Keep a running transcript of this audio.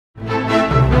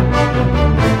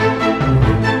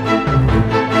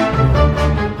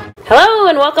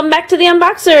welcome back to the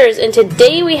Unboxers, and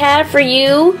today we have for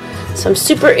you some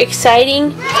super exciting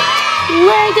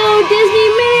Lego Disney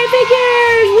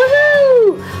minifigures!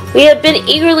 Woohoo! We have been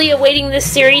eagerly awaiting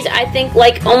this series, I think,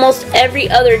 like almost every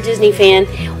other Disney fan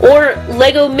or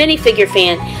Lego minifigure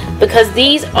fan, because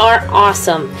these are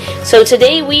awesome. So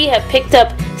today we have picked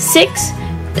up 6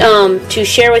 to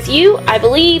share with you. I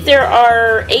believe there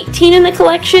are 18 in the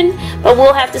collection, but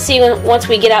we'll have to see once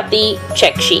we get out the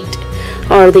check sheet.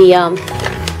 Or the,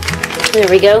 there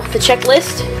we go, the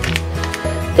checklist.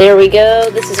 There we go.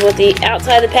 This is what the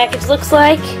outside of the package looks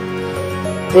like.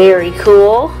 Very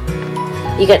cool.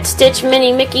 You got Stitch,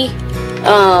 Minnie, Mickey,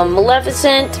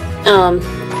 Maleficent, I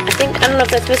don't know if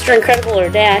that's Mr. Incredible or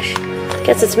Dash. I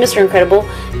guess it's Mr. Incredible.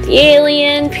 The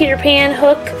Alien, Peter Pan,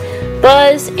 Hook,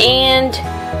 Buzz, and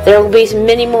there will be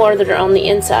many more that are on the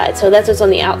inside. So that's what's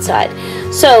on the outside.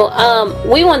 So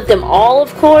we want them all,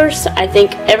 of course. I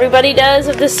think everybody does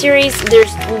of this series.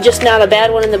 There's just not a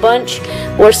bad one in the bunch.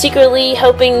 We're secretly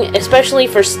hoping, especially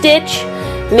for Stitch,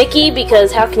 Mickey,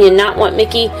 because how can you not want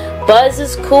Mickey? Buzz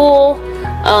is cool.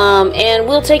 And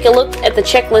we'll take a look at the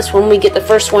checklist when we get the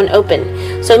first one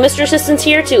open. So Mr. Assistant's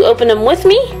here to open them with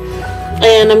me.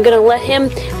 And I'm going to let him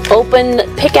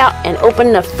pick out and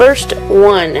open the first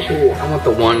one. Ooh, I want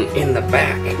the one in the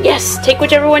back. Yes, take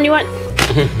whichever one you want.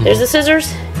 There's the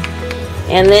scissors.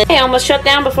 And then, I almost shut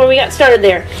down before we got started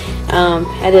there.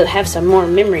 Had to have some more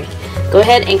memory. Go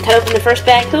ahead and cut open the first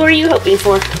bag. Who are you hoping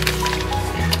for?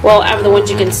 Well, out of the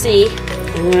ones you can see.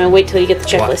 I'm going to wait till you get the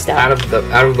checklist out.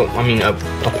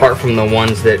 Apart from the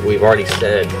ones that we've already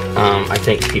said, I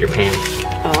think Peter Pan.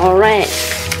 Alright.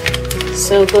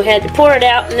 So go ahead and pour it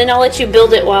out, and then I'll let you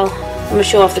build it while I'm going to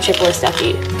show off the checklist after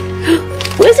you.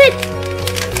 Who is it?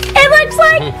 It looks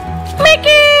like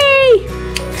Mickey!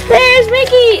 There's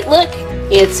Mickey! Look,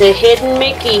 it's a hidden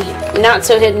Mickey. Not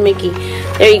so hidden Mickey.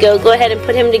 There you go. Go ahead and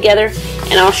put him together,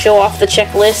 and I'll show off the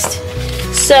checklist.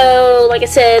 So, like I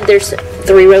said, there's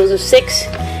 3 rows of 6.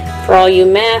 For all you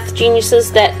math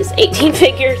geniuses, that is 18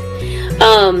 figures.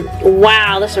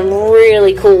 Wow, there's some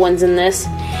really cool ones in this.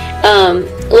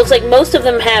 It looks like most of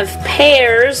them have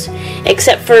pairs,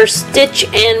 except for Stitch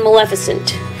and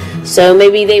Maleficent. So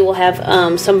maybe they will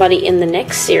have somebody in the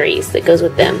next series that goes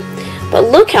with them. But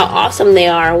look how awesome they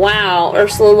are. Wow,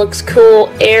 Ursula looks cool.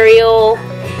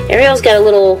 Ariel's got a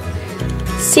little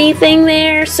sea thing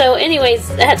there. So anyways,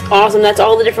 that's awesome. That's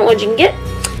all the different ones you can get.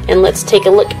 And let's take a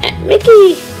look at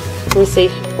Mickey. Let me see.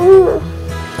 Oh,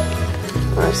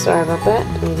 sorry about that.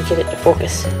 I need to get it to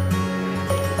focus.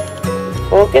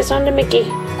 Focus on the Mickey.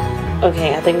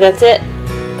 Okay, I think that's it.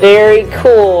 Very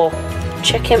cool.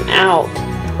 Check him out.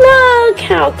 Look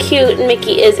how cute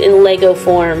Mickey is in Lego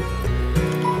form.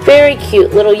 Very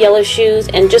cute. Little yellow shoes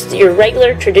and just your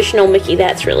regular traditional Mickey.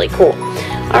 That's really cool.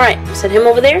 Alright, set him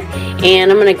over there. And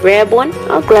I'm going to grab one.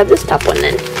 I'll grab this top one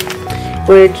then.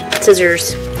 Where's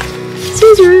scissors?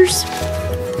 Scissors.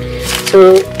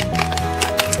 So,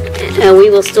 we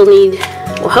will still need,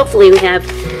 well, hopefully we have,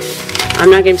 I'm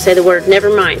not going to say the word, never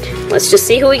mind. Let's just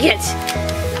see who we get.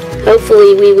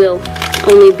 Hopefully we will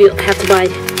only have to buy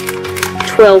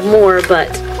 12 more,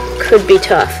 but could be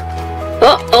tough.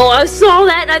 Oh, I saw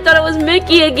that and I thought it was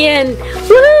Mickey again.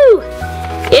 Woohoo!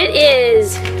 It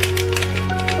is,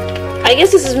 I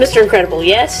guess this is Mr. Incredible,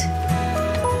 yes?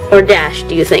 Or Dash,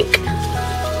 do you think?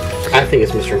 I think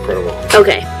it's Mr. Incredible.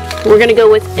 Okay. We're going to go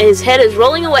with, his head is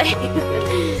rolling away.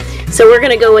 So we're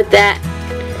going to go with that.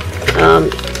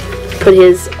 Put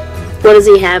his, what does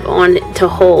he have on to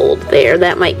hold there?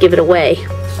 That might give it away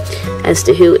as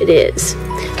to who it is.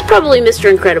 Probably Mr.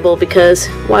 Incredible, because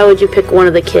why would you pick one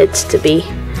of the kids to be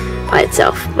by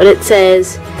itself? But it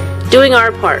says, doing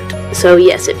our part. So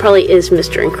yes, it probably is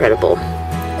Mr. Incredible.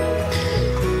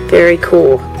 Very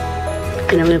cool.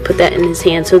 And I'm going to put that in his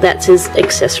hand, so that's his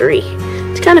accessory.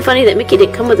 It's kind of funny that Mickey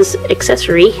didn't come with this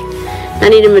accessory. I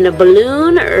need him in a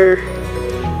balloon or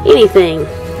anything.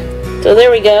 So there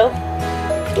we go.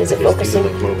 Is it focusing?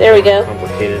 There we go.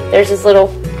 There's this little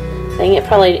thing. It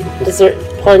probably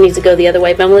needs to go the other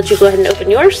way, but I'm going to let you go ahead and open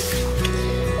yours.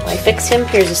 I fix him.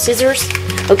 Here's the scissors.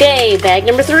 Okay, bag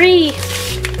number 3.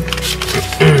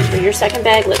 For your second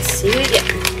bag, let's see who you get.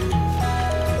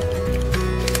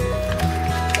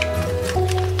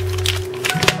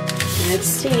 Let's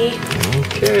see.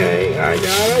 Okay, I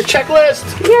got a checklist.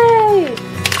 Yay!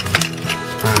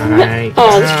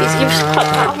 This piece keeps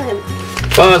popping him.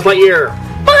 Buzz Lightyear.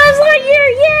 Buzz Lightyear!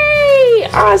 Yay!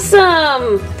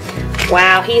 Awesome!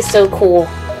 Wow, he's so cool.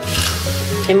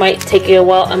 It might take you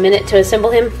a minute to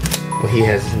assemble him. Well, he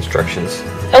has instructions.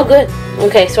 Oh, good.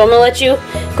 Okay, so I'm gonna let you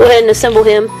go ahead and assemble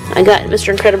him. I got Mr.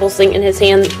 Incredible's thing in his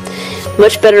hand.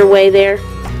 Much better way there.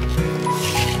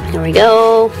 There we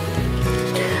go.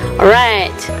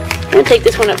 Alright. I'm going to take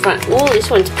this one up front. Ooh, this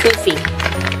one's poofy.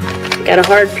 Got a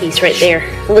hard piece right there.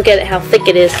 Look at it, how thick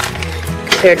it is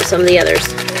compared to some of the others.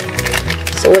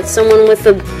 So it's someone with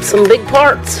some big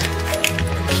parts.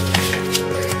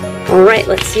 Alright,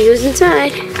 let's see who's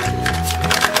inside.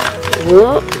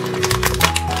 Whoa.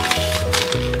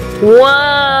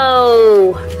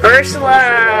 Whoa!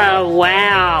 Ursula!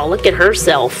 Wow, look at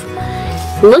herself.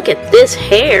 Look at this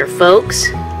hair,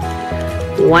 folks.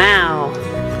 Wow.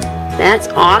 That's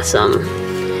awesome.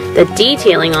 The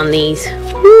detailing on these.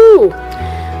 Woo!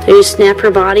 So you snap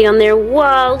her body on there.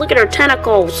 Whoa, look at her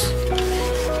tentacles.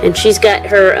 And she's got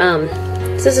her,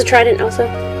 is this a trident also?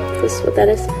 Is this what that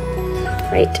is?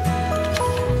 Right.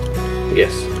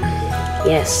 Yes.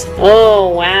 Yes. Oh,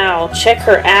 wow. Check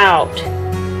her out.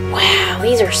 Wow,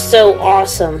 these are so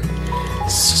awesome.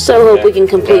 So hope we can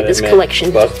complete this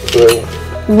collection. Buzz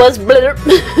Blither.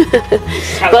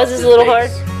 Buzz is a little hard.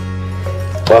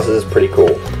 Buzz is pretty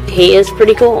cool. He is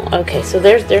pretty cool. Okay, so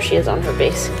there she is on her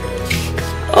base.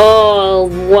 Oh,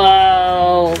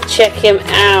 wow. Check him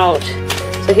out.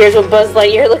 So here's what Buzz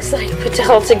Lightyear looks like put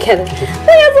all together. Look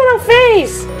at his little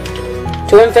face.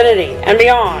 To infinity and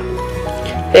beyond.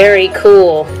 Very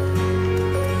cool.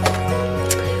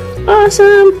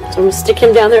 Awesome. So I'm going to stick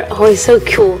him down there. Oh, he's so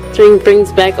cool. So he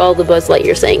brings back all the Buzz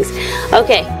Lightyear sayings.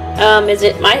 Okay. Whose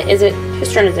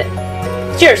turn is it?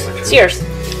 It's yours. It's yours.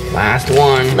 Last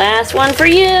one. Last one for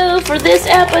you for this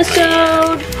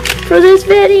episode. For this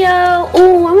video.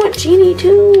 Oh, I want Genie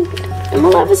too. And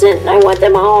Maleficent. I want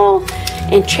them all.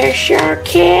 And Cheshire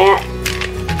Cat.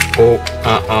 Oh,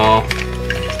 uh-oh.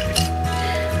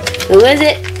 Who is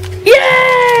it?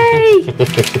 Yay!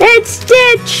 It's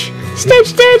Stitch! Stitch,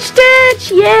 Stitch,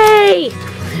 Stitch! Yay!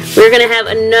 We're gonna have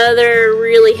another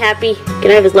really happy, can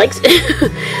I have his legs?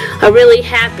 A really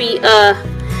happy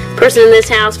person in this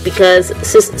house because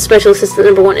Special Assistant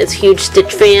number 1 is a huge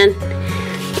Stitch fan.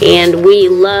 And we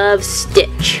love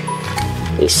Stitch.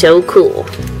 He's so cool.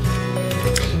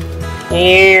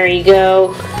 There you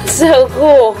go. So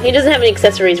cool. He doesn't have any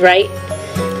accessories, right?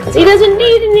 Because he doesn't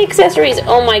need any accessories.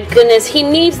 Oh my goodness. He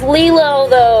needs Lilo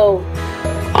though.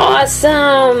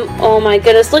 Awesome. Oh my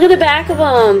goodness. Look at the back of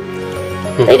him.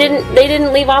 They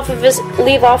didn't leave off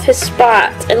his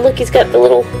spot. And look, he's got the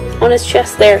little on his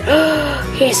chest there.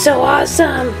 He's so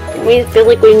awesome. We feel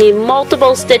like we need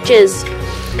multiple Stitches.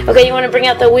 Okay, you want to bring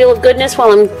out the Wheel of Goodness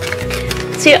while I'm...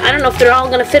 See, I don't know if they're all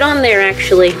going to fit on there,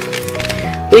 actually.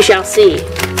 We shall see.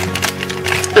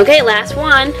 Okay, last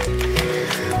one.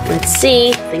 Let's see.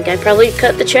 I think I probably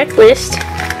cut the checklist.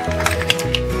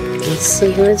 Let's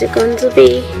see, who is it going to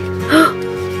be?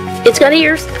 It's got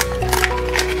ears.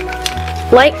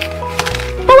 Like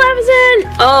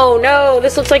Maleficent! Oh no,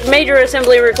 this looks like major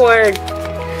assembly required.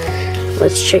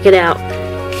 Let's check it out.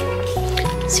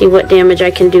 See what damage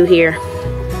I can do here.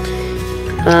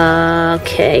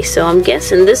 Okay, so I'm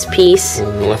guessing this piece...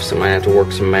 Maleficent might have to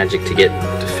work some magic to get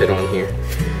to fit on here.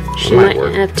 She might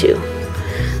have to.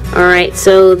 Alright,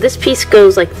 so this piece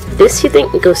goes like this, you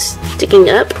think? It goes sticking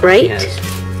up, right? Yes.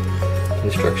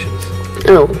 Instructions.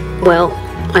 Oh, well,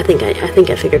 I think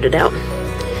I figured it out.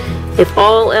 If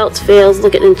all else fails,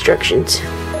 look at instructions.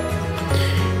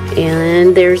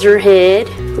 And there's her head.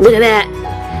 Look at that.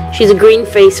 She's a green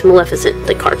face Maleficent,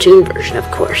 the cartoon version, of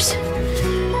course.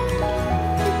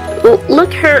 Well,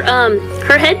 look,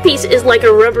 her headpiece is like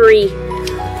a rubbery,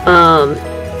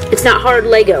 it's not hard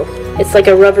Lego. It's like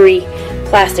a rubbery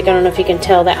plastic. I don't know if you can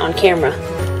tell that on camera.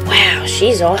 Wow,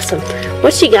 she's awesome.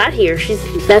 What's she got here?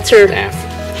 That's her staff.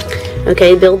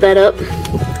 Okay, build that up.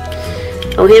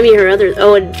 Oh, hand me her other.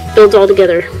 Oh, it builds all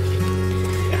together.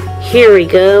 Here we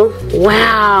go.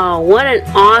 Wow, what an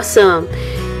awesome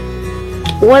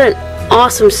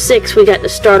 6 we got to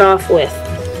start off with.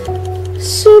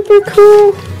 Super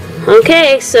cool.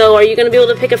 Okay, so are you going to be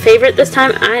able to pick a favorite this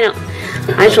time? I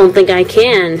just don't think I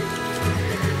can.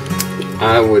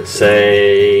 I would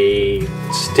say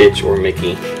Stitch or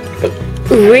Mickey. But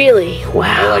really? Wow.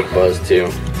 I like Buzz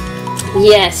too.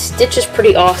 Yes, Stitch is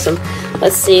pretty awesome.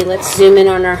 Let's see, let's zoom in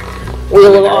on our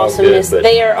Wheel of Awesomeness. Good,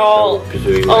 they are all,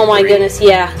 oh my goodness,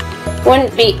 yeah.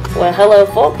 Wouldn't be, well, hello,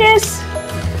 focus.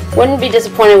 Wouldn't be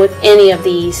disappointed with any of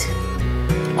these.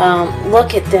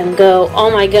 Look at them go. Oh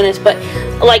my goodness. But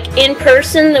like in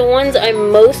person, the ones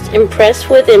I'm most impressed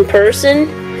with in person,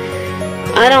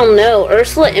 I don't know.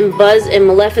 Ursula and Buzz and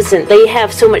Maleficent, they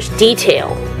have so much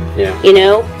detail. Yeah. You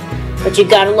know? But you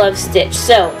gotta love Stitch.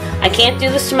 So, I can't do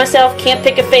this to myself. Can't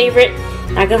pick a favorite.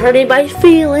 Not gonna hurt anybody's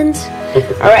feelings.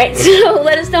 Alright, so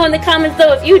let us know in the comments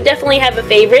though if you definitely have a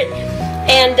favorite.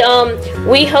 And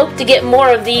we hope to get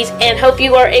more of these and hope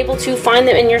you are able to find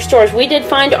them in your stores. We did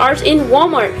find ours in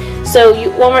Walmart, so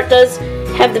Walmart does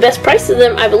have the best price of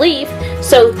them, I believe.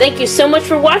 So thank you so much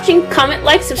for watching. Comment,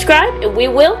 like, subscribe, and we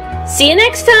will see you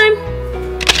next time.